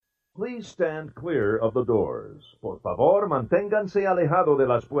Please stand clear of the doors. Por favor, manténganse alejado de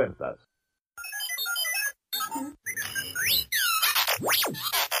las puertas.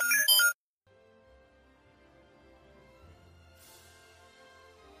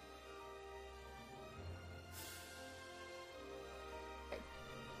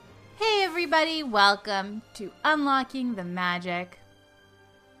 Hey everybody, welcome to Unlocking the Magic.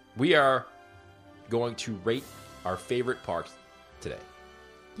 We are going to rate our favorite parks today.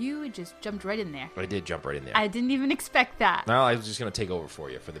 You just jumped right in there. I did jump right in there. I didn't even expect that. No, I was just going to take over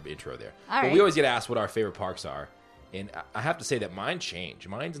for you for the intro there. All right. We always get asked what our favorite parks are. And I have to say that mine change.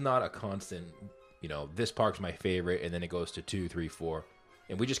 Mine's not a constant, this park's my favorite, and then it goes to 2, 3, 4.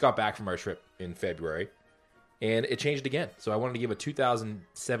 And we just got back from our trip in February, and it changed again. So I wanted to give a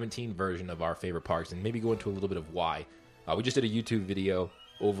 2017 version of our favorite parks and maybe go into a little bit of why. We just did a YouTube video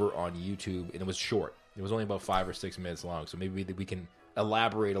over on YouTube, and it was short. It was only about 5 or 6 minutes long. So maybe we can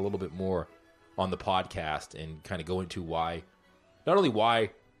elaborate a little bit more on the podcast and kind of go into why, not only why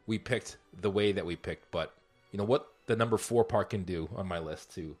we picked the way that we picked, but what the number 4 park can do on my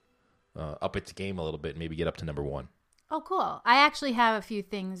list to up its game a little bit and maybe get up to number 1. Oh, cool. I actually have a few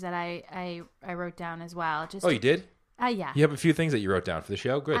things that I wrote down as well. You did? Yeah. You have a few things that you wrote down for the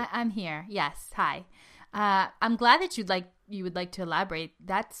show? Good. I'm here. Yes. Hi. I'm glad that you would like to elaborate.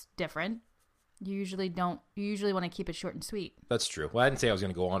 That's different. You usually don't. You usually want to keep it short and sweet. That's true. Well, I didn't say I was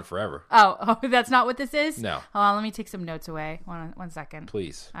going to go on forever. Oh, that's not what this is? No. Hold on, let me take some notes away. One second.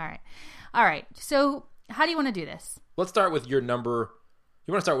 Please. All right. So how do you want to do this? Let's start with your number.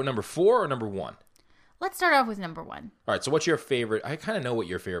 You want to start with number 4 or number 1? Let's start off with number 1. All right. So what's your favorite? I kind of know what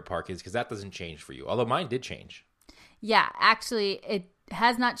your favorite park is because that doesn't change for you. Although mine did change. Yeah, actually, it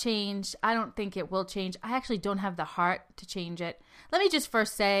has not changed. I don't think it will change. I actually don't have the heart to change it. Let me just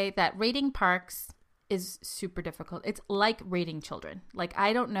first say that rating parks is super difficult. It's like rating children. Like,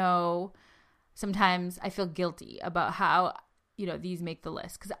 I don't know. Sometimes I feel guilty about how, these make the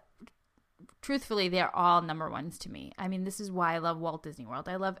list. Because truthfully, they're all number 1s to me. I mean, this is why I love Walt Disney World.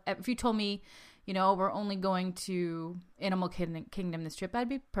 If you told me, we're only going to Animal Kingdom this trip, I'd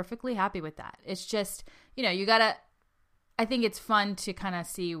be perfectly happy with that. It's just, I think it's fun to kind of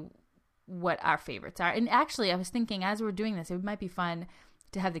see what our favorites are. And actually, I was thinking as we're doing this, it might be fun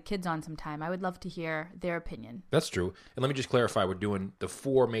to have the kids on sometime. I would love to hear their opinion. That's true. And let me just clarify, we're doing the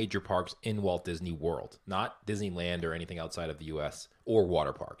 4 major parks in Walt Disney World, not Disneyland or anything outside of the U.S. or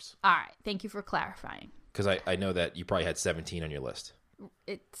water parks. All right. Thank you for clarifying. Because I know that you probably had 17 on your list.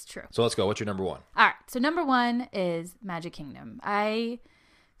 It's true. So let's go. What's your number 1? All right. So number 1 is Magic Kingdom. I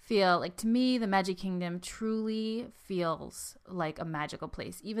feel like, to me, the Magic Kingdom truly feels like a magical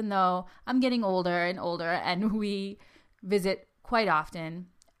place, even though I'm getting older and older and we visit quite often.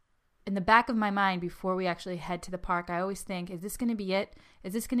 In the back of my mind, before we actually head to the park, I always think, is this going to be it?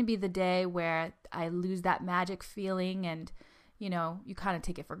 Is this going to be the day where I lose that magic feeling and, you kind of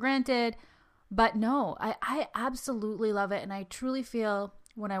take it for granted? But no, I absolutely love it. And I truly feel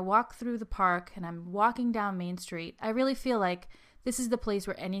when I walk through the park and I'm walking down Main Street, I really feel like this is the place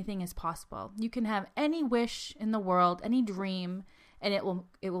where anything is possible. You can have any wish in the world, any dream, and it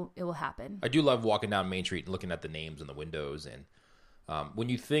will happen. I do love walking down Main Street and looking at the names on the windows. And when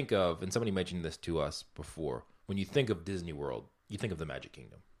you think of, and somebody mentioned this to us before, when you think of Disney World, you think of the Magic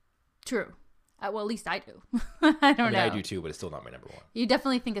Kingdom. True. Well, at least I do. I don't know. I do too, but it's still not my number 1. You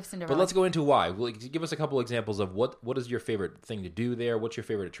definitely think of Cinderella. But let's go into why. Well, give us a couple examples of what is your favorite thing to do there? What's your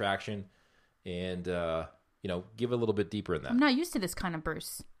favorite attraction? And, give a little bit deeper in that. I'm not used to this kind of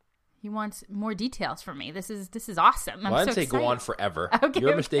Bruce. He wants more details from me. This is awesome. I didn't say go on forever. Okay,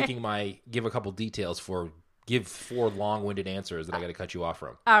 You're mistaking my give a couple details for give 4 long-winded answers that I got to cut you off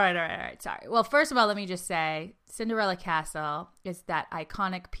from. All right. Sorry. Well, first of all, let me just say Cinderella Castle is that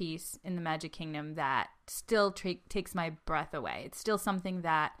iconic piece in the Magic Kingdom that still takes my breath away. It's still something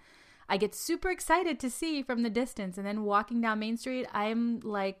that I get super excited to see from the distance. And then walking down Main Street, I'm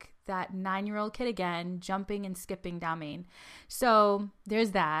like that 9-year-old kid again, jumping and skipping down Main. So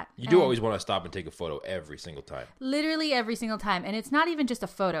there's that. You do always want to stop and take a photo every single time. Literally every single time. And it's not even just a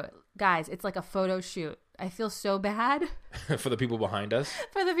photo. Guys, it's like a photo shoot. I feel so bad. For the people behind us?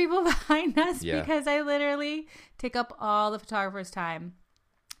 For the people behind us. Yeah. Because I literally take up all the photographer's time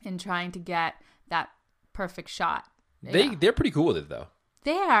in trying to get that perfect shot. They're pretty cool with it, though.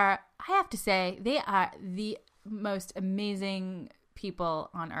 They are, I have to say, they are the most amazing people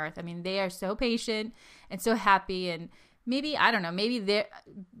on earth. I mean, they are so patient and so happy, and maybe, I don't know, maybe they're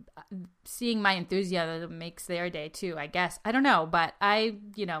seeing my enthusiasm makes their day too, I guess. I don't know, but I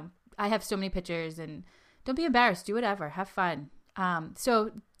have so many pictures, and don't be embarrassed. Do whatever. Have fun.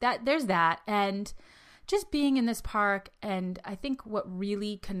 So there's that. And just being in this park. And I think what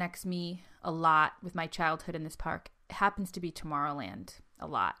really connects me a lot with my childhood in this park happens to be Tomorrowland a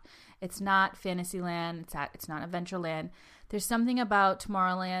lot. It's not Fantasyland. It's not Adventureland. There's something about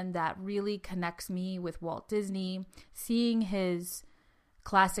Tomorrowland that really connects me with Walt Disney. Seeing his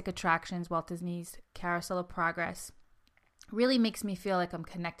classic attractions, Walt Disney's Carousel of Progress, really makes me feel like I'm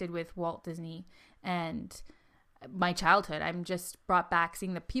connected with Walt Disney and my childhood. I'm just brought back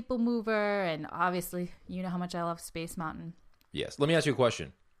seeing the People Mover, and obviously, you know how much I love Space Mountain. Yes. Let me ask you a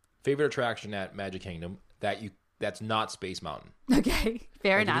question. Favorite attraction at Magic Kingdom that's not Space Mountain? Okay,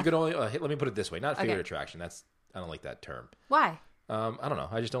 fair enough. You could only let me put it this way: not favorite attraction. I don't like that term. Why? I don't know.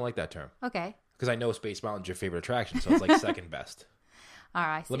 I just don't like that term. Okay. Because I know Space Mountain's your favorite attraction, so it's like second best. All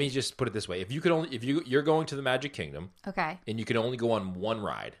right. Let me just put it this way: if you're going to the Magic Kingdom, okay, and you can only go on one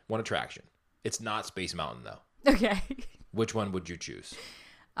ride, one attraction, it's not Space Mountain though. Okay. Which one would you choose?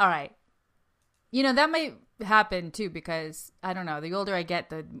 All right. You know, that might happen too, because I don't know, the older I get,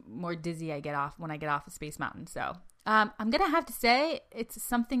 the more dizzy I get off when I get off of Space Mountain. So I'm going to have to say it's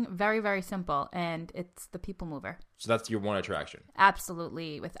something very, very simple, and it's the People Mover. So that's your one attraction?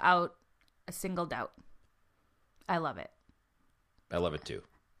 Absolutely, without a single doubt. I love it. I love it too.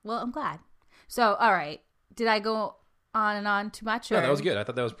 Well, I'm glad. So, all right. Did I go on and on too much? No, that was good. I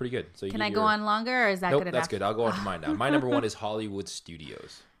thought that was pretty good. So can I go on longer, or is that good enough? That's good. I'll go on to mine now. My number one is Hollywood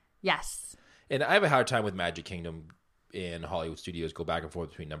Studios. Yes. And I have a hard time with Magic Kingdom and Hollywood Studios, go back and forth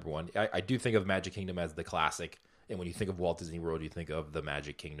between number one. I do think of Magic Kingdom as the classic, and when you think of Walt Disney World, you think of the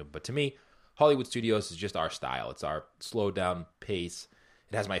Magic Kingdom. But to me, Hollywood Studios is just our style. It's our slowed down pace.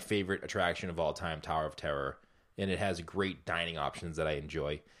 It has my favorite attraction of all time, Tower of Terror, and it has great dining options that I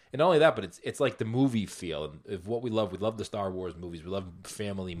enjoy. And not only that, but it's like the movie feel. And if what we love the Star Wars movies. We love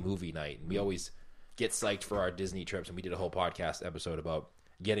family movie night, and we always get psyched for our Disney trips. And we did a whole podcast episode about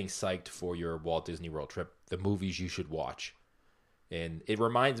getting psyched for your Walt Disney World trip, the movies you should watch. And it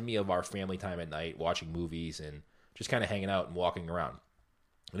reminds me of our family time at night, watching movies and just kind of hanging out and walking around.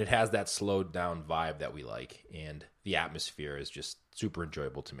 And it has that slowed down vibe that we like, and the atmosphere is just super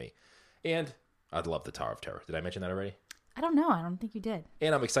enjoyable to me. And I'd love the Tower of Terror. Did I mention that already? I don't know. I don't think you did.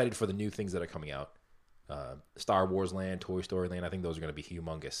 And I'm excited for the new things that are coming out. Star Wars Land, Toy Story Land, I think those are going to be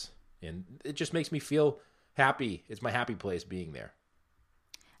humongous. And it just makes me feel happy. It's my happy place being there.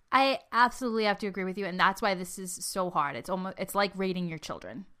 I absolutely have to agree with you, and that's why this is so hard. It's like rating your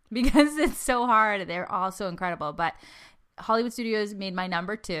children, because it's so hard. They're all so incredible. But Hollywood Studios made my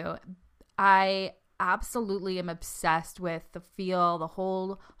number two. I absolutely am obsessed with the feel,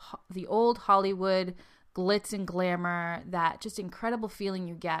 the old Hollywood glitz and glamour, that just incredible feeling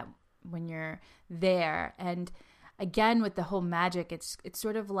you get when you're there. And again, with the whole magic, it's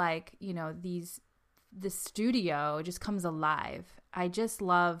sort of like, you know, the studio just comes alive. I just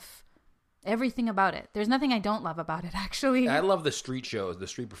love everything about it. There's nothing I don't love about it, actually. I love the street shows, the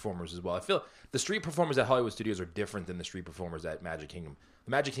street performers as well. I feel the street performers at Hollywood Studios are different than the street performers at Magic Kingdom.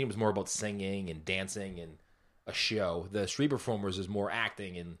 The Magic Kingdom is more about singing and dancing and a show. The street performers is more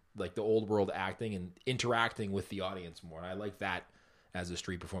acting and like the old world acting and interacting with the audience more. And I like that as a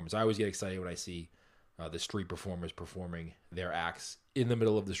street performers. I always get excited when I see the street performers performing their acts in the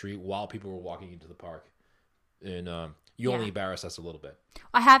middle of the street while people were walking into the park. And you only embarrass us a little bit.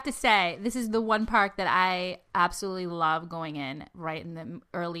 I have to say, this is the one park that I absolutely love going in right in the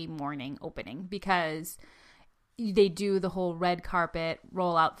early morning opening, because they do the whole red carpet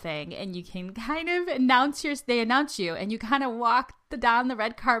rollout thing, and you can kind of they announce you, and you kind of walk down the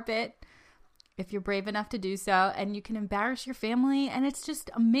red carpet if you're brave enough to do so, and you can embarrass your family, and it's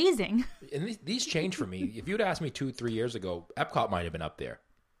just amazing. And these change for me. If you'd asked me 2-3 years ago, Epcot might have been up there.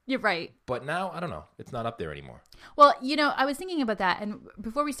 You're right. But now, I don't know. It's not up there anymore. Well, you know, I was thinking about that. And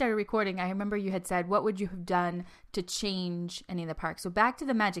before we started recording, I remember you had said, what would you have done to change any of the parks? So back to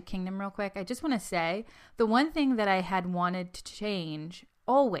the Magic Kingdom real quick. I just want to say the one thing that I had wanted to change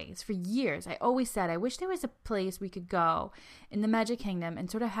always for years, I always said, I wish there was a place we could go in the Magic Kingdom and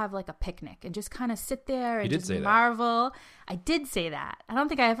sort of have like a picnic and just kind of sit there and just marvel. I did say that. I don't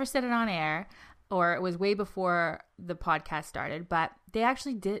think I ever said it on air, or it was way before the podcast started, but they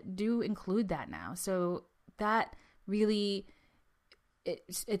actually do include that now. So that really,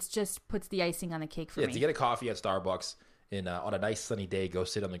 it's just puts the icing on the cake for me. Yeah, to get a coffee at Starbucks and on a nice sunny day, go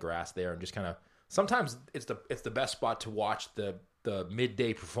sit on the grass there and just kind of, sometimes it's the best spot to watch the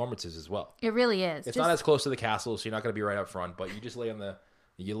midday performances as well. It really is. It's not as close to the castle, so you're not going to be right up front, but you just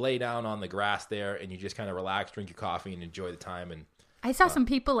lay down on the grass there and you just kind of relax, drink your coffee and enjoy the time. And I saw some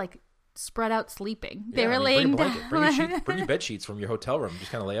people like spread out sleeping. They Yeah, were I mean, laying bring a down. blanket. Bring your bed sheets from your hotel room.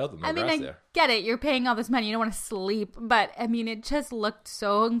 Just kind of lay out them. No I mean, grass I there. get it. You're paying all this money. You don't want to sleep. But, I mean, it just looked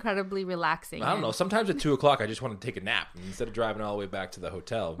so incredibly relaxing. I don't know. Sometimes at 2 o'clock, I just want to take a nap. And instead of driving all the way back to the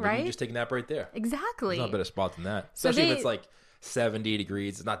hotel, maybe Right? you just take a nap right there. Exactly. There's not a better spot than that. So Especially if they- it's like 70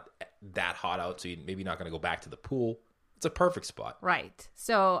 degrees. It's not that hot out, so you're maybe not going to go back to the pool. It's a perfect spot. Right.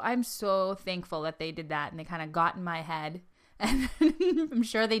 So I'm so thankful that they did that and they kind of got in my head. And I'm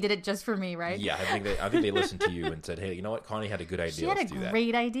sure they did it just for me, right? Yeah, I think they listened to you and said, hey, you know what? Connie had a good idea. She had Let's a do that.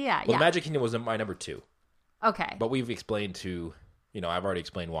 great idea. Well, Yeah. Magic Kingdom was my number 2. Okay. But we've explained I've already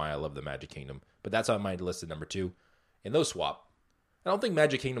explained why I love the Magic Kingdom. But that's on my list at number 2. And those swap. I don't think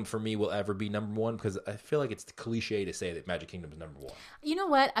Magic Kingdom for me will ever be number 1 because I feel like it's cliche to say that Magic Kingdom is number 1. You know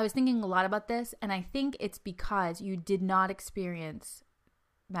what? I was thinking a lot about this, and I think it's because you did not experience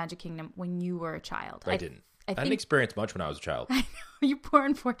Magic Kingdom when you were a child. I didn't. I didn't think experience much when I was a child. you poor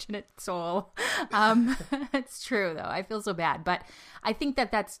unfortunate soul. It's true though. I feel so bad, but I think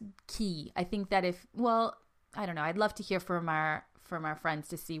that that's key. I think that I don't know. I'd love to hear from our friends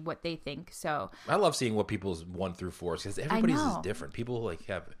to see what they think. So I love seeing what people's 1 through 4 because everybody's is know. different. People like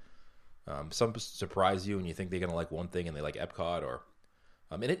have some surprise you and you think they're gonna like one thing and they like Epcot or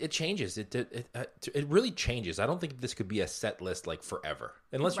and it changes. It really changes. I don't think this could be a set list like forever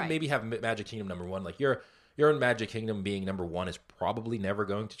unless you Right. maybe have Magic Kingdom number 1. Like you're in Magic Kingdom being number 1 is probably never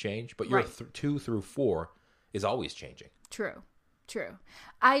going to change, but your Right. 2 through 4 is always changing. True.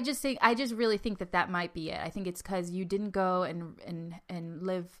 I just really think that might be it. I think it's because you didn't go and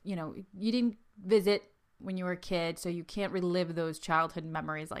live, you didn't visit when you were a kid, so you can't relive those childhood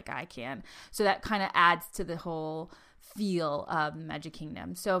memories like I can. So that kind of adds to the whole feel of Magic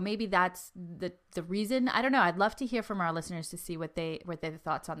Kingdom. So maybe that's the reason. I don't know. I'd love to hear from our listeners to see what their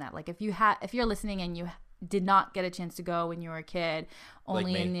thoughts on that. Like if you're listening and you did not get a chance to go when you were a kid,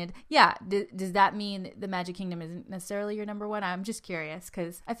 only Like me. does that mean the Magic Kingdom isn't necessarily your number 1? I'm just curious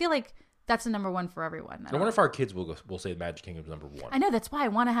because I feel like that's the number 1 for everyone. I wonder if our kids will say Magic Kingdom's number 1. I know, that's why I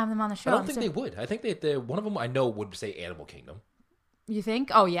want to have them on the show. I don't think they would. I think one of them I know would say Animal Kingdom. You think?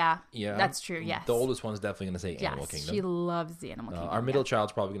 Oh yeah, Yeah, that's true. Yes, the oldest one's definitely going to say yes, Animal Kingdom. she loves the Animal Kingdom. Our middle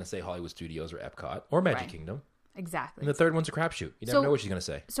child's probably going to say Hollywood Studios or Epcot or Magic Right. Kingdom. Exactly. And the third one's a crapshoot. You never So- know what she's going to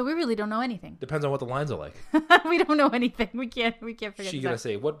say. So we really don't know anything. Depends on what the lines are like. We don't know anything. We can't figure She's this going to out.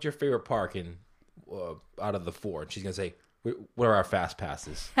 say, what's your favorite park out of the 4? And she's going to say, what are our fast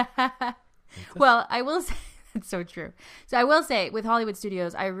passes? Well, I will say it's so true. So I will say with Hollywood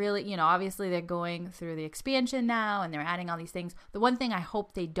Studios, I really, obviously they're going through the expansion now and they're adding all these things. The one thing I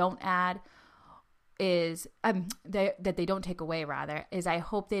hope they don't add is that they don't take away rather is I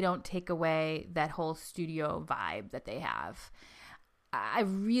hope they don't take away that whole studio vibe that they have. I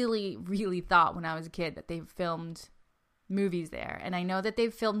really, really thought when I was a kid that they filmed movies there, and I know that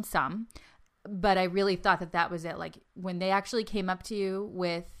they've filmed some, but I really thought that was it. Like when they actually came up to you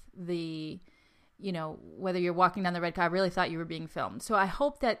with the, whether you're walking down the red carpet, I really thought you were being filmed. So I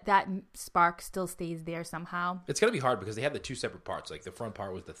hope that spark still stays there somehow. It's going to be hard because they have the 2 separate parts. Like the front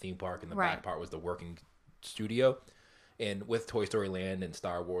part was the theme park and the Right. back part was the working studio. And with Toy Story Land and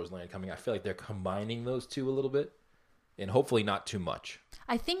Star Wars Land coming, I feel like they're combining those 2 a little bit. And hopefully not too much.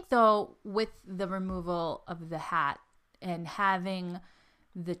 I think, though, with the removal of the hat and having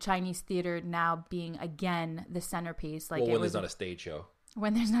the Chinese theater now being, again, the centerpiece. Like Well, when there's not a stage show.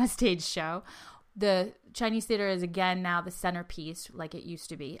 When there's not a stage show. The Chinese theater is, again, now the centerpiece like it used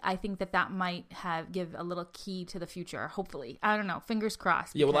to be. I think that might give a little key to the future, hopefully. I don't know. Fingers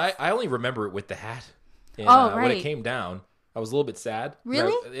crossed. Yeah, well, because- I only remember it with the hat. And, Oh, when right. it came down, I was a little bit sad.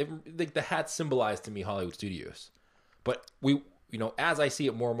 Really? The hat symbolized to me Hollywood Studios. But as I see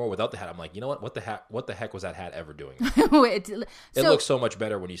it more and more without the hat, I'm like, you know what? What the heck was that hat ever doing? It looks so much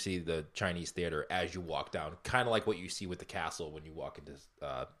better when you see the Chinese theater as you walk down. Kind of like what you see with the castle when you walk into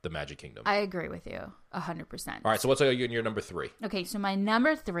the Magic Kingdom. I agree with you 100%. All right, so what's your number 3? Okay, so my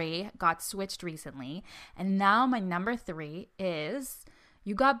number 3 got switched recently, and now my number 3 is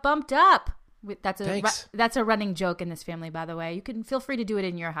You Got Bumped Up. Thanks. That's a running joke in this family, by the way. You can feel free to do it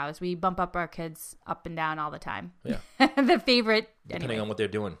in your house. We bump up our kids up and down all the time. Yeah. The favorite. Depending anyway. on what they're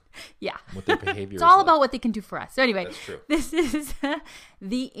doing, Yeah. what their behavior It's is all like. about what they can do for us. So anyway, That's true. This is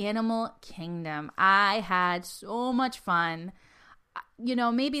the Animal Kingdom. I had so much fun.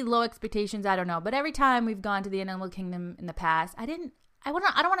 Maybe low expectations, I don't know. But every time we've gone to the Animal Kingdom in the past, I don't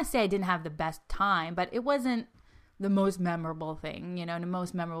want to say I didn't have the best time, but it wasn't the most memorable thing, the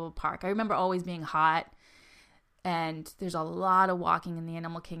most memorable park. I remember always being hot, and there's a lot of walking in the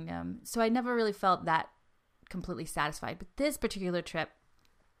Animal Kingdom. So I never really felt that completely satisfied. But this particular trip,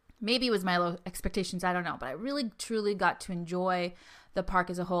 maybe it was my low expectations, I don't know. But I really, truly got to enjoy the park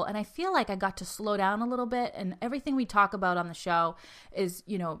as a whole. And I feel like I got to slow down a little bit, and everything we talk about on the show is,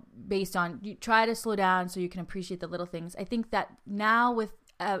 you know, based on you try to slow down so you can appreciate the little things. I think that now with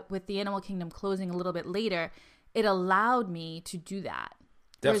the Animal Kingdom closing a little bit later, it allowed me to do that.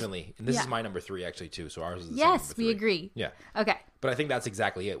 Definitely. And this is my number 3 actually too. So ours is the same yes, number 3. We agree. Yeah. Okay. But I think that's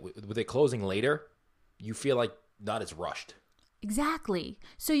exactly it. With it closing later, you feel like not as rushed. Exactly.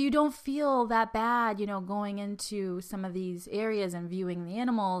 So you don't feel that bad, you know, going into some of these areas and viewing the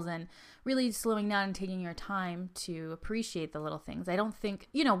animals and really slowing down and taking your time to appreciate the little things. I don't think,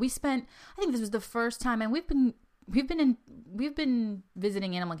 you know, I think this was the first time, and we've been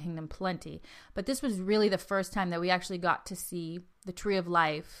visiting Animal Kingdom plenty, but this was really the first time that we actually got to see the Tree of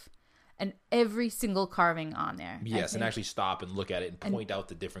Life and every single carving on there. Yes, and actually stop and look at it and point out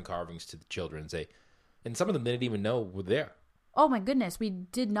the different carvings to the children and say, and some of them didn't even know were there. Oh my goodness, we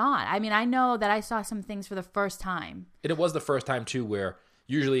did not. I mean, I know that I saw some things for the first time. And it was the first time too where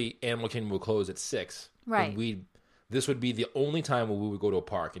usually Animal Kingdom would close at 6. Right. And this would be the only time where we would go to a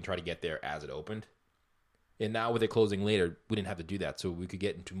park and try to get there as it opened. And now with it closing later, we didn't have to do that, so we could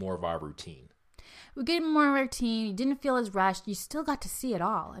get into more of our routine. We get more routine. You didn't feel as rushed. You still got to see it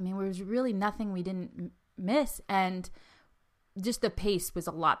all. I mean, there was really nothing we didn't miss, and just the pace was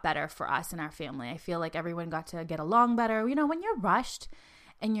a lot better for us and our family. I feel like everyone got to get along better. You know, when you're rushed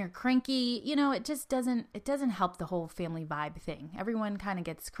and you're cranky, you know, it doesn't help the whole family vibe thing. Everyone kind of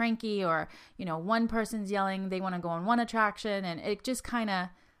gets cranky, or, you know, one person's yelling, they want to go on one attraction, and it just kind of,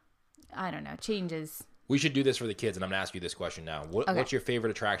 I don't know, changes. We should do this for the kids, and I'm going to ask you this question now. What's your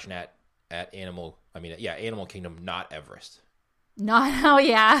favorite attraction at Animal Kingdom, not Everest? Oh,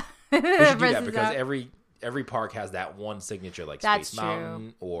 yeah. We should do that because every park has that one signature, like Space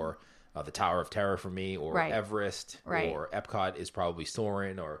Mountain or the Tower of Terror for me, or Everest, or Epcot is probably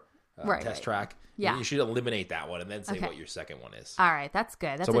Soarin' or Test Track. Yeah. You should eliminate that one and then say what your second one is. All right, that's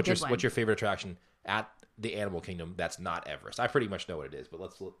good. That's a good one. What's your favorite attraction at the Animal Kingdom that's not Everest? I pretty much know what it is, but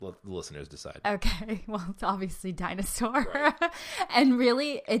let the listeners decide. Okay, well, it's obviously Dinosaur. Right. And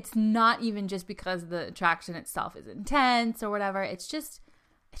really, it's not even just because the attraction itself is intense or whatever. It's just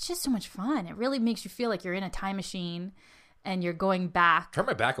so much fun. It really makes you feel like you're in a time machine and you're going back. Hurt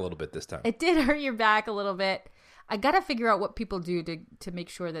my back a little bit this time. It did hurt your back a little bit. I got to figure out what people do to make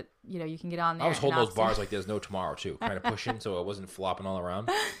sure that, you know, you can get on there. I was holding those bars like there's no tomorrow too, kind of pushing so I wasn't flopping all around.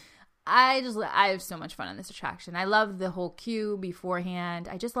 I have so much fun on this attraction. I love the whole queue beforehand.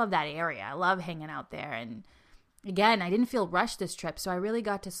 I just love that area. I love hanging out there. And again, I didn't feel rushed this trip, so I really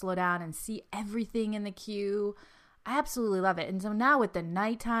got to slow down and see everything in the queue. I absolutely love it. And so now with the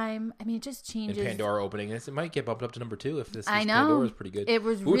nighttime, I mean, it just changes. And Pandora opening, it might get bumped up to number 2 if this I know. Pandora is pretty good. It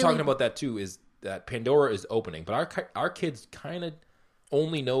was we were talking about that too, is that Pandora is opening, but our kids kind of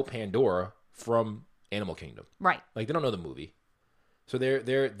only know Pandora from Animal Kingdom. Right. Like they don't know the movie. So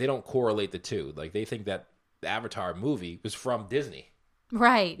they don't correlate the two. Like they think that the Avatar movie was from Disney.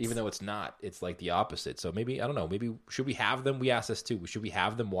 Right. Even though it's not. It's like the opposite. So maybe, I don't know, maybe should we have them, we asked this too, should we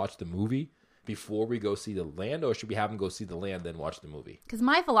have them watch the movie before we go see the land, or should we have them go see the land then watch the movie? Because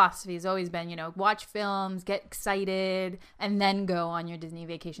my philosophy has always been, you know, watch films, get excited, and then go on your Disney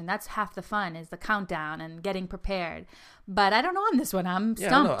vacation. That's half the fun, is the countdown and getting prepared. But I don't know on this one. I'm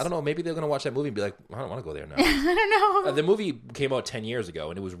stumped. I don't know. Maybe they're going to watch that movie and be like, I don't want to go there now. I don't know. The movie came out 10 years ago,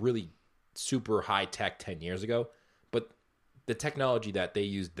 and it was really super high tech 10 years ago. But the technology that they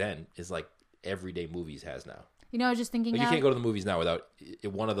used then is like everyday movies has now. You know, I was just thinking, like you can't go to the movies now without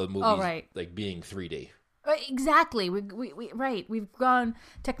one of the movies like being 3D. Exactly. We've gone.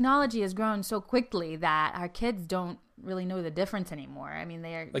 Technology has grown so quickly that our kids don't really know the difference anymore. I mean,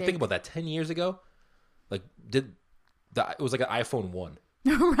 they're think about that. 10 years ago, like it was like an iPhone 1,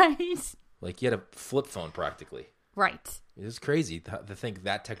 right? Like you had a flip phone practically. Right. It's crazy to think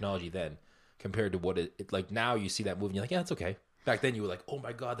that technology then compared to what it like now. You see that movie and you're like, yeah, it's okay. Back then, you were like, "Oh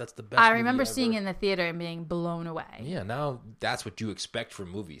my god, that's the best." I remember movie seeing ever. it in the theater and being blown away. Yeah, now that's what you expect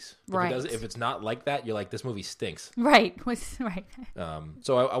from movies. Right. If it's not like that, you're like, "This movie stinks." Right. Right.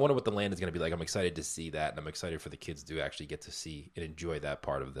 So I wonder what the land is going to be like. I'm excited to see that, and I'm excited for the kids to actually get to see and enjoy that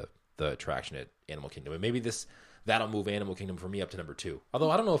part of the attraction at Animal Kingdom. And maybe that'll move Animal Kingdom for me up to number 2. Although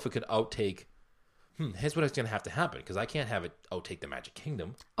I don't know if it could outtake. Here's what's going to have to happen, because I can't have it outtake the Magic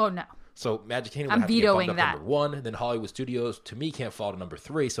Kingdom. Oh no. So Magic Kingdom I'm would have vetoing to get bumped up that. to number 1. Then Hollywood Studios, to me, can't fall to number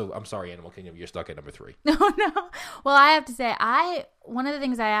 3. So I'm sorry, Animal Kingdom, you're stuck at number 3. No. Well, I have to say, one of the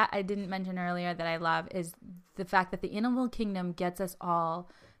things I didn't mention earlier that I love is the fact that the Animal Kingdom gets us all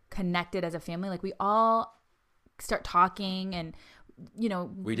connected as a family. Like we all start talking, and you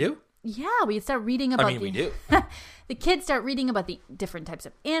know, We do? Yeah, we start reading about. we do. The kids start reading about the different types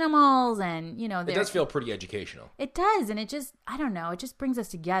of animals, and it does feel pretty educational. It does, and it just, I don't know, it just brings us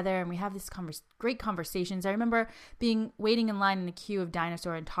together, and we have this great conversations. I remember waiting in line in the queue of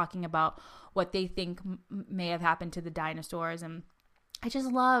dinosaur and talking about what they think may have happened to the dinosaurs, and I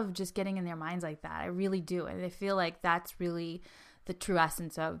just love just getting in their minds like that. I really do, and I feel like that's really the true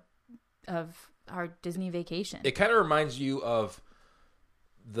essence of our Disney vacation. It kind of reminds you of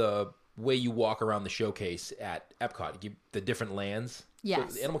the way you walk around the showcase at Epcot, the different lands. Yes.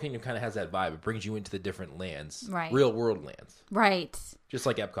 So the Animal Kingdom kind of has that vibe. It brings you into the different lands, right? Real world lands, right? Just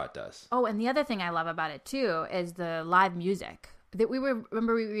like Epcot does. Oh, and the other thing I love about it too is the live music. That we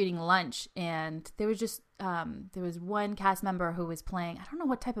were eating lunch, and there was just there was one cast member who was playing. I don't know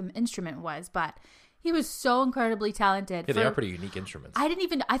what type of instrument it was, but he was so incredibly talented. Yeah, they are pretty unique instruments.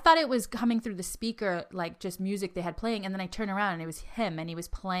 I thought it was coming through the speaker, like just music they had playing. And then I turned around and it was him, and he was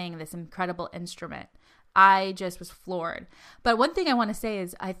playing this incredible instrument. I just was floored. But one thing I want to say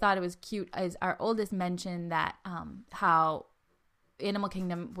is I thought it was cute is our oldest mentioned that how Animal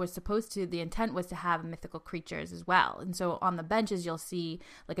Kingdom the intent was to have mythical creatures as well. And so on the benches, you'll see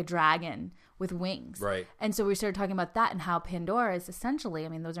like a dragon with wings. Right. And so we started talking about that and how Pandora is essentially,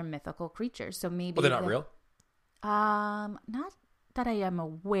 those are mythical creatures. So maybe. Well, they're not real? Not that I am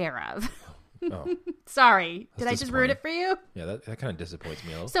aware of. Oh. Sorry. Did I just ruin it for you? Yeah, that kind of disappoints me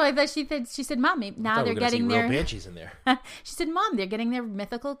a little. So I bet she said, Mom, now they're getting their real banshees in there. She said, Mom, they're getting their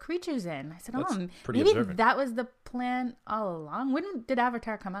mythical creatures in. I said, That's maybe observant. that was the plan all along. When did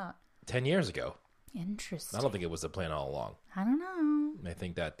Avatar come out? 10 years ago. Interesting. I don't think it was the plan all along. I don't know. I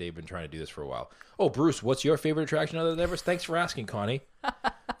think that they've been trying to do this for a while. Oh, Bruce, what's your favorite attraction other than Everest? Thanks for asking, Connie.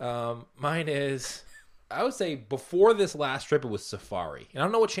 Mine is, I would say before this last trip, it was Safari. And I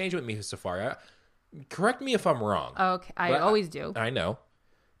don't know what changed with me with Safari. Correct me if I'm wrong. Okay, I always do. I know.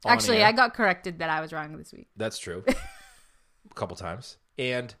 Actually, I got corrected that I was wrong this week. That's true. A couple times.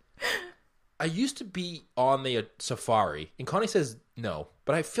 And I used to be on the Safari, and Connie says no,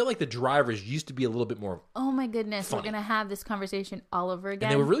 but I feel like the drivers used to be a little bit more Oh my goodness, funny. We're going to have this conversation all over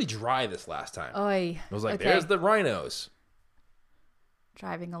again. And they were really dry this last time. Oy. I was like, there's the rhinos.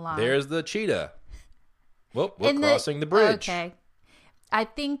 Driving along. There's the cheetah. Well, we're crossing the bridge. Okay. I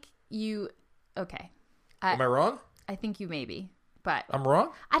think you... Okay. Am I wrong? I think you may be, but... I'm wrong?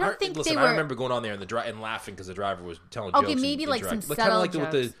 I don't think listen, they were... I remember going on there and laughing because the driver was telling jokes. Okay, maybe like some subtle kind of like jokes.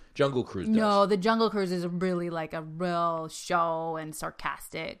 what the Jungle Cruise does. No, the Jungle Cruise is really like a real show and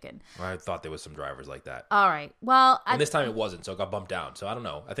sarcastic. And I thought there was some drivers like that. All right. Well... And this time it wasn't, so it got bumped down. So I don't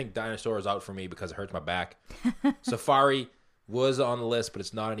know. I think Dinosaur is out for me because it hurts my back. Safari was on the list, but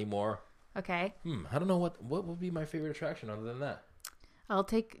it's not anymore. Okay. I don't know what would be my favorite attraction other than that. I'll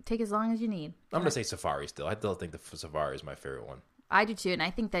take as long as you need. I'm going to say Safari still. I still think the Safari is my favorite one. I do too, and I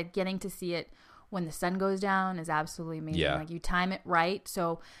think that getting to see it when the sun goes down is absolutely amazing. Yeah. Like you time it right.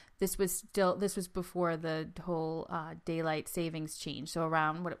 So this was before the whole daylight savings change. So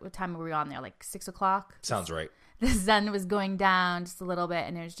around what time were we on there? Like 6:00? Sounds right. The sun was going down just a little bit,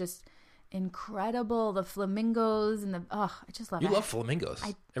 and it was just incredible. The flamingos and I just love it. You love flamingos.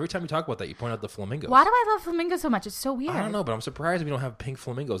 Every time you talk about that, you point out the flamingos. Why do I love flamingos so much? It's so weird. I don't know, but I'm surprised we don't have pink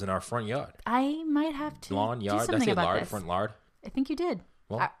flamingos in our front yard. I might have to Lawn, yard. do something Did I say about lard? this. Front lard? I think you did.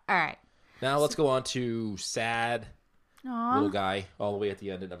 Well, all right. Now let's go on to sad Aww. little guy all the way at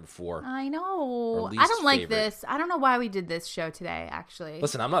the end at number 4. I know. Our I don't like favorite. this. I don't know why we did this show today, actually.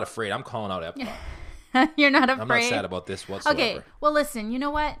 Listen, I'm not afraid. I'm calling out Epcot. You're not afraid? I'm not sad about this whatsoever. Okay. Well, listen, you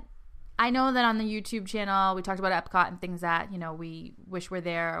know what? I know that on the YouTube channel, we talked about Epcot and things that, we wish we're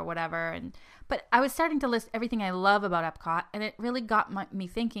there or whatever. But I was starting to list everything I love about Epcot, and it really got me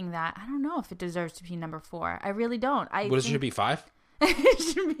thinking that I don't know if it deserves to be number 4. I really don't. It should be 5? It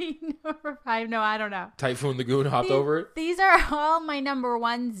should be number 5. No, I don't know. Typhoon Lagoon hopped over it? These are all my number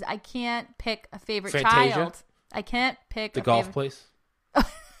ones. I can't pick a favorite Fantasia? child. I can't pick The golf place?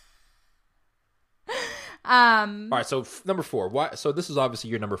 All right, so number 4. Why? So this is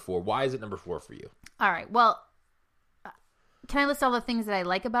obviously your number 4. Why is it number 4 for you? All right. Well, can I list all the things that I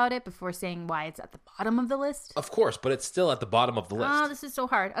like about it before saying why it's at the bottom of the list? Of course, but it's still at the bottom of the list. Oh, this is so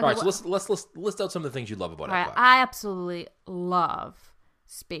hard. Okay, all right, so let's list out some of the things you love about all right, Epcot. I absolutely love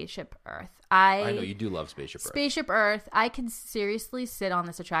Spaceship Earth. I know you do love Spaceship Earth. Spaceship Earth, I can seriously sit on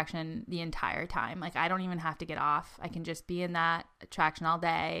this attraction the entire time. Like, I don't even have to get off. I can just be in that attraction all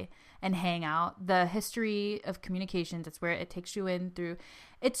day and hang out. The history of communications, that's where it takes you in through.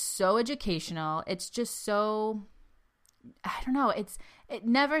 It's so educational. It's just so, I don't know. It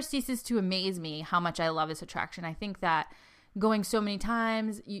never ceases to amaze me how much I love this attraction. I think that going so many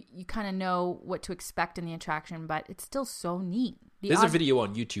times, you kind of know what to expect in the attraction, but it's still so neat. There's a video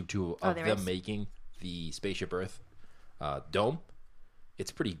on YouTube too of there them is? making the Spaceship Earth dome.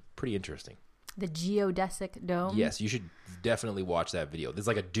 It's pretty interesting. The geodesic dome. Yes, you should definitely watch that video. There's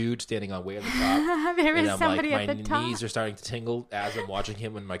like a dude standing on way at the top. There is and I'm somebody like, at the top. my knees are starting to tingle as I'm watching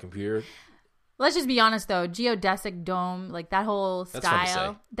him on my computer. Let's just be honest, though. Geodesic dome, like that whole That's fun to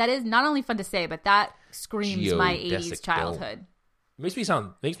style, say. that is not only fun to say, but that screams my Geodesic 80s childhood.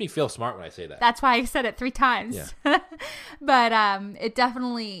 Makes me feel smart when I say that. That's why I said it 3 times. Yeah. But it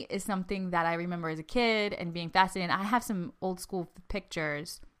definitely is something that I remember as a kid and being fascinated. I have some old school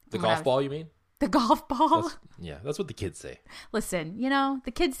pictures. The golf ball, you mean? The golf ball. That's what the kids say. Listen,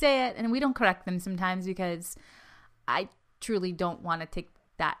 the kids say it, and we don't correct them sometimes because I truly don't want to take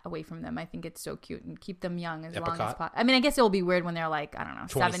that away from them. I think it's so cute and keep them young as long as possible. I mean, I guess it will be weird when they're like, I don't know,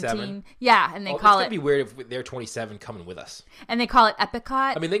 17. Yeah, and they call it. It's going to be weird if they're 27 coming with us. And they call it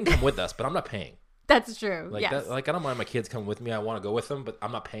Epicot. I mean, they can come with us, but I'm not paying. That's true. Like, yes. I don't mind my kids coming with me. I want to go with them, but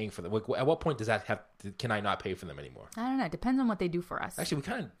I'm not paying for them. At what point can I not pay for them anymore? I don't know. It depends on what they do for us. Actually, we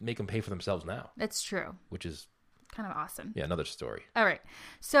kind of make them pay for themselves now. That's true. Which is kind of awesome. Yeah, another story. All right.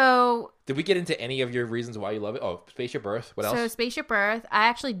 So did we get into any of your reasons why you love it? Oh, Spaceship Earth. What else? So Spaceship Earth, I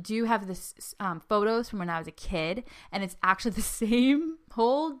actually do have this photos from when I was a kid, and it's actually the same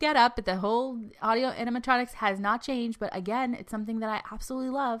whole get up, but the whole audio animatronics has not changed. But again, it's something that I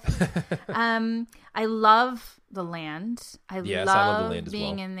absolutely love. I love the land. I love the land as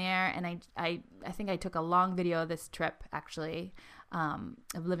being well. in there, and I think I took a long video of this trip actually.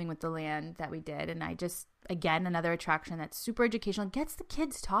 Of living with the land that we did, and I just, again, another attraction that's super educational, gets the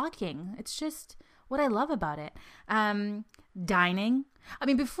kids talking. It's just what I love about it. Dining, I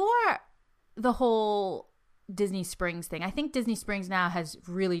mean, before the whole Disney Springs thing, I think Disney Springs now has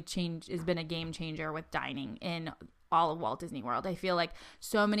really changed, has been a game changer with dining in all of Walt Disney World. I feel like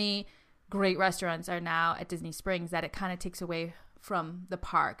so many great restaurants are now at Disney Springs that it kind of takes away from the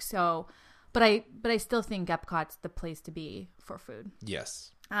park. So But I still think Epcot's the place to be for food.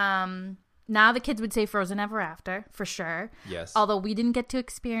 Yes. Now the kids would say Frozen Ever After, for sure. Yes. Although we didn't get to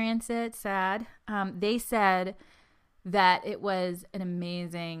experience it, sad. They said that it was an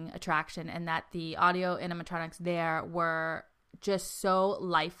amazing attraction and that the audio animatronics there were just so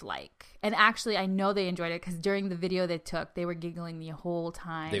lifelike. And actually, I know they enjoyed it because during the video they took, they were giggling the whole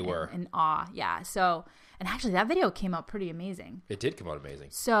time. They were. In awe, yeah. So, and actually that video came out pretty amazing. It did come out amazing.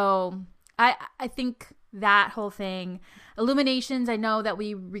 So I think that whole thing, Illuminations, I know that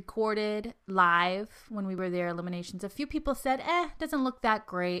we recorded live when we were there, Illuminations. A few people said, doesn't look that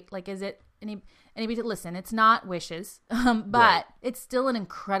great. Like, is it anybody? Listen, it's not Wishes, but Right. It's still an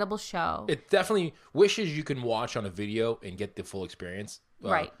incredible show. It definitely Wishes you can watch on a video and get the full experience.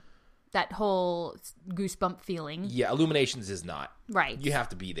 Right. That whole goosebump feeling. Yeah, Illuminations is not. Right. You have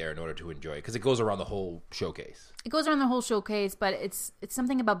to be there in order to enjoy it because it goes around the whole showcase. It goes around the whole showcase, but it's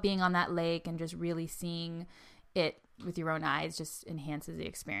something about being on that lake and just really seeing it with your own eyes just enhances the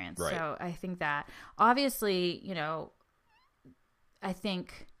experience. Right. So I think that obviously, I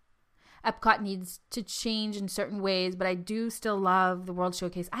think Epcot needs to change in certain ways, but I do still love the World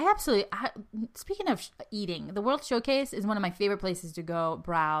Showcase. Speaking of eating, the World Showcase is one of my favorite places to go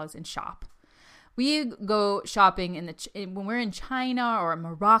browse and shop. We go shopping when we're in China or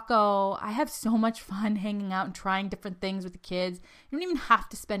Morocco. I have so much fun hanging out and trying different things with the kids. You don't even have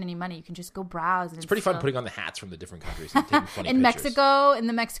to spend any money. You can just go browse. It's pretty fun putting on the hats from the different countries and taking funny in pictures. Mexico, in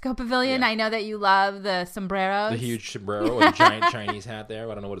the Mexico Pavilion, Yeah. I know that you love the sombreros. The huge sombrero or the giant Chinese hat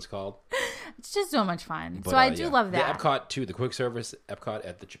there. I don't know what it's called. It's just so much fun. But, So I do love that. The Epcot, too, the quick service Epcot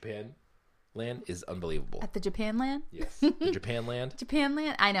at the Japan land is unbelievable. At the Japan land? Yes. The Japan land. Japan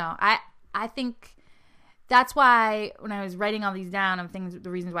land? I know. I think that's why when I was writing all these down of the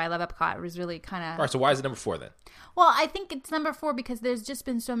reasons why I love Epcot, it was really kind of... All right, so why is it number 4 then? Well, I think it's number 4 because there's just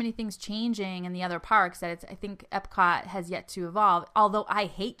been so many things changing in the other parks that I think Epcot has yet to evolve. Although I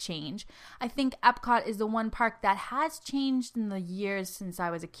hate change, I think Epcot is the one park that has changed in the years since I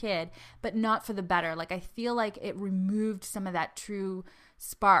was a kid, but not for the better. Like, I feel like it removed some of that true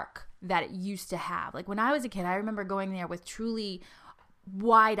spark that it used to have. Like, when I was a kid, I remember going there with truly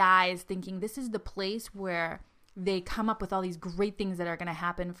wide eyes thinking this is the place where they come up with all these great things that are going to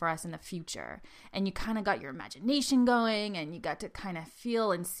happen for us in the future. And you kind of got your imagination going and you got to kind of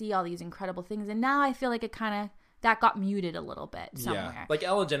feel and see all these incredible things. And now I feel like that got muted a little bit somewhere. Yeah, like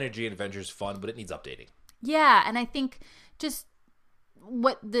Ellen's Energy Adventure is fun, but it needs updating. Yeah, and I think just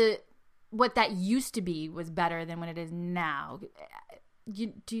what that used to be was better than what it is now.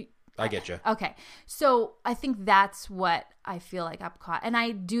 I get you. Okay. So I think that's what I feel like Epcot. And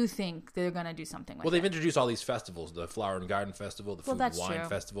I do think they're going to do something with it. Well, they've introduced all these festivals, the Flower and Garden Festival, the Food and Wine true.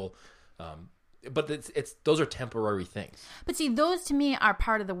 Festival. but it's those are temporary things. But see, those to me are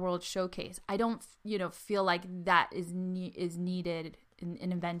part of the World Showcase. I don't, feel like that is needed in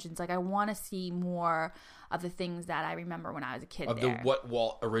Inventions. Like, I want to see more of the things that I remember when I was a kid. What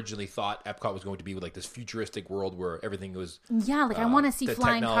Walt originally thought Epcot was going to be, with like this futuristic world where everything was. Yeah, like I want to see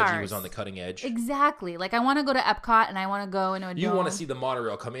flying cars. The technology was on the cutting edge. Exactly. Like I want to go to Epcot and I want to go into a dome. You want to see the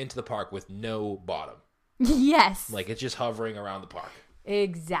monorail come into the park with no bottom. Yes. Like it's just hovering around the park.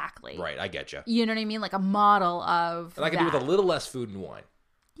 Exactly. Right, I get you. You know what I mean? Like a model of and I can do with a little less food and wine.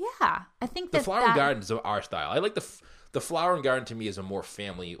 Yeah, I think the flower and gardens are our style. I like the flower and garden to me is a more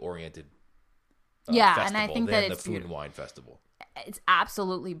family oriented. And I think that it's the food and wine festival. It's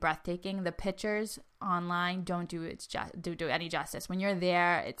absolutely breathtaking. The pictures online don't do any justice. When you're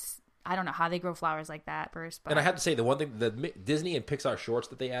there, I don't know how they grow flowers like that, Bruce. But... And I have to say, the one thing, the Disney and Pixar shorts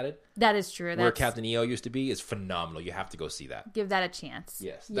that they added. That is true. Where Captain EO used to be is phenomenal. You have to go see that. Give that a chance.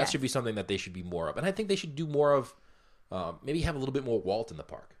 Yes. That should be something that they should be more of. And I think they should do more of, maybe have a little bit more Walt in the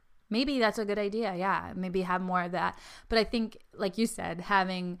park. Maybe that's a good idea. Yeah. Maybe have more of that. But I think, like you said,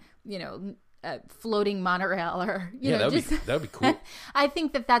 having, a floating monorail or, that would be cool. I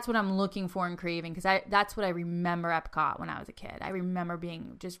think that's what I'm looking for and craving, because that's what I remember Epcot when I was a kid. I remember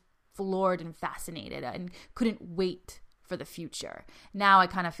being just floored and fascinated and couldn't wait for the future. Now I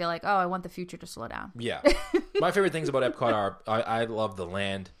kind of feel like, I want the future to slow down. Yeah. My favorite things about Epcot are I love the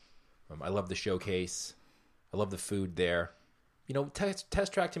land. I love the showcase. I love the food there.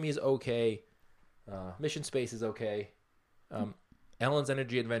 Test Track to me is okay. Mission Space is okay. Ellen's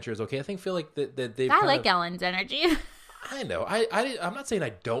Energy Adventure is okay. I feel like that they've. I like Ellen's Energy. I know. I'm not saying I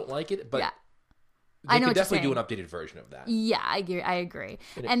don't like it, but yeah. They could definitely do an updated version of that. Yeah, I agree.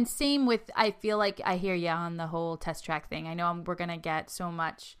 And same with, I feel like I hear you on the whole Test Track thing. I know we're going to get so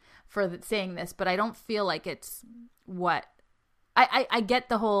much for saying this, but I don't feel like it's what... I get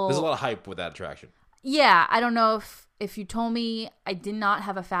the whole... There's a lot of hype with that attraction. Yeah, I don't know if you told me I did not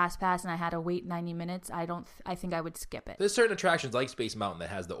have a fast pass and I had to wait 90 minutes, I think I would skip it. There's certain attractions like Space Mountain that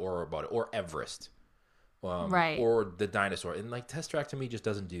has the aura about it, or Everest. Right. Or the dinosaur. And like Test Track to me just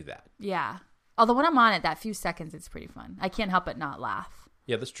doesn't do that. Yeah. Although when I'm on it, that few seconds, it's pretty fun. I can't help but not laugh.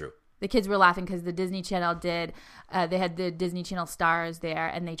 Yeah, that's true. The kids were laughing because the Disney Channel they had the Disney Channel stars there,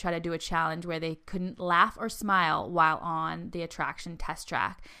 and they tried to do a challenge where they couldn't laugh or smile while on the attraction Test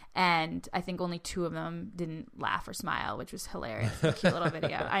Track. And I think only 2 of them didn't laugh or smile, which was hilarious. A cute little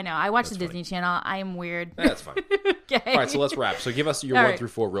video. I know. I watch the Disney Channel. I am weird. That's fine. Okay. All right, so let's wrap. So give us your 1 through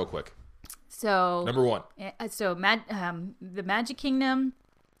 4 real quick. So number 1. So the Magic Kingdom,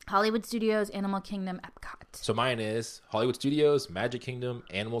 Hollywood Studios, Animal Kingdom, Epcot. So mine is Hollywood Studios, Magic Kingdom,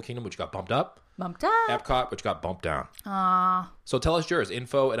 Animal Kingdom, which got bumped up. Epcot, which got bumped down. So tell us yours.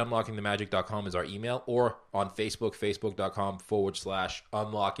 info@unlockingthemagic.com is our email, or on Facebook,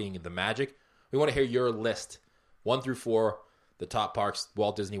 facebook.com/unlockingthemagic. We want to hear your list, 1 through 4, the top parks,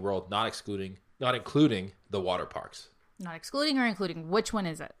 Walt Disney World, not including the water parks. Not excluding or including? Which one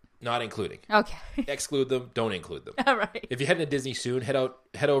is it? Not including. Okay. Exclude them. Don't include them. All right. If you're heading to Disney soon, head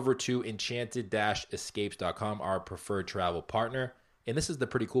over to enchanted-escapes.com, our preferred travel partner. And this is the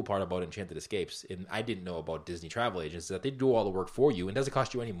pretty cool part about Enchanted Escapes, and I didn't know about Disney travel agents, that they do all the work for you and doesn't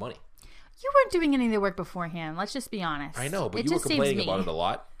cost you any money. You weren't doing any of the work beforehand. Let's just be honest. I know, but you were complaining about it a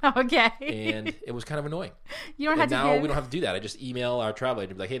lot. Okay. And it was kind of annoying. You don't have to. Now we don't have to do that. I just email our travel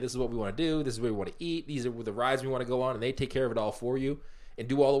agent, be like, hey, this is what we want to do. This is where we want to eat. These are the rides we want to go on, and they take care of it all for you and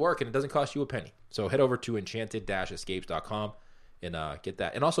do all the work, and it doesn't cost you a penny. So head over to enchanted-escapes.com and get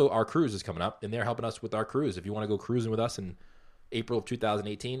that. And also, our cruise is coming up, and they're helping us with our cruise. If you want to go cruising with us in April of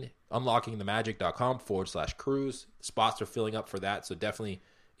 2018, unlockingthemagic.com/cruise. Spots are filling up for that, so definitely,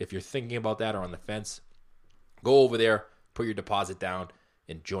 if you're thinking about that or on the fence, go over there, put your deposit down,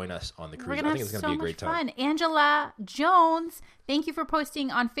 and join us on the cruise. I think it's going to be a great time. Angela Jones, thank you for posting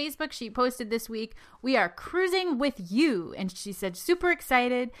on Facebook. She posted this week, we are cruising with you. And she said, super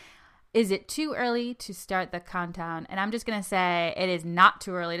excited. Is it too early to start the countdown? And I'm just going to say, it is not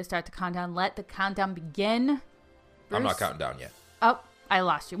too early to start the countdown. Let the countdown begin. Bruce? I'm not counting down yet. Oh, I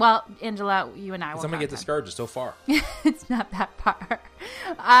lost you. Well, Angela, you and I will. I'm going to get discouraged so far. It's not that far.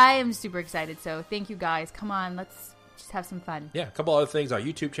 I am super excited. So thank you guys. Come on, let's just have some fun. Yeah, a couple other things. Our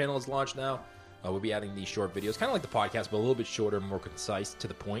YouTube channel is launched now. We'll be adding these short videos, kind of like the podcast, but a little bit shorter, more concise, to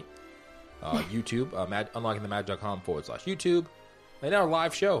the point. YouTube, unlockingthemagic.com/YouTube. And our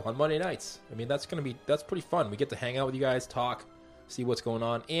live show on Monday nights. I mean, that's pretty fun. We get to hang out with you guys, talk, see what's going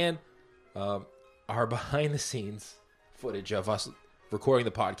on, and our behind the scenes footage of us recording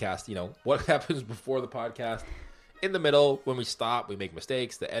the podcast. You know, what happens before the podcast, in the middle, when we stop, we make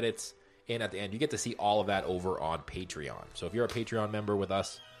mistakes, the edits, and at the end. You get to see all of that over on Patreon. So if you're a Patreon member with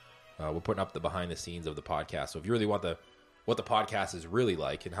us, We're putting up the behind the scenes of the podcast. So if you really want what the podcast is really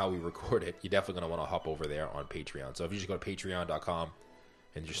like and how we record it, you're definitely going to want to hop over there on Patreon. So if you just go to patreon.com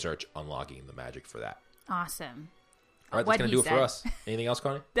and just search Unlocking the Magic for that. Awesome. All right, that's going to do it for us. Anything else,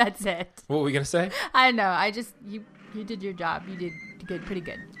 Connie? That's it. What were we going to say? I know. You did your job. You did good, pretty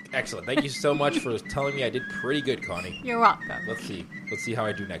good. Excellent. Thank you so much for telling me I did pretty good, Connie. You're welcome. Let's see how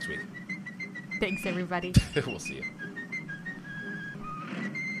I do next week. Thanks, everybody. We'll see you.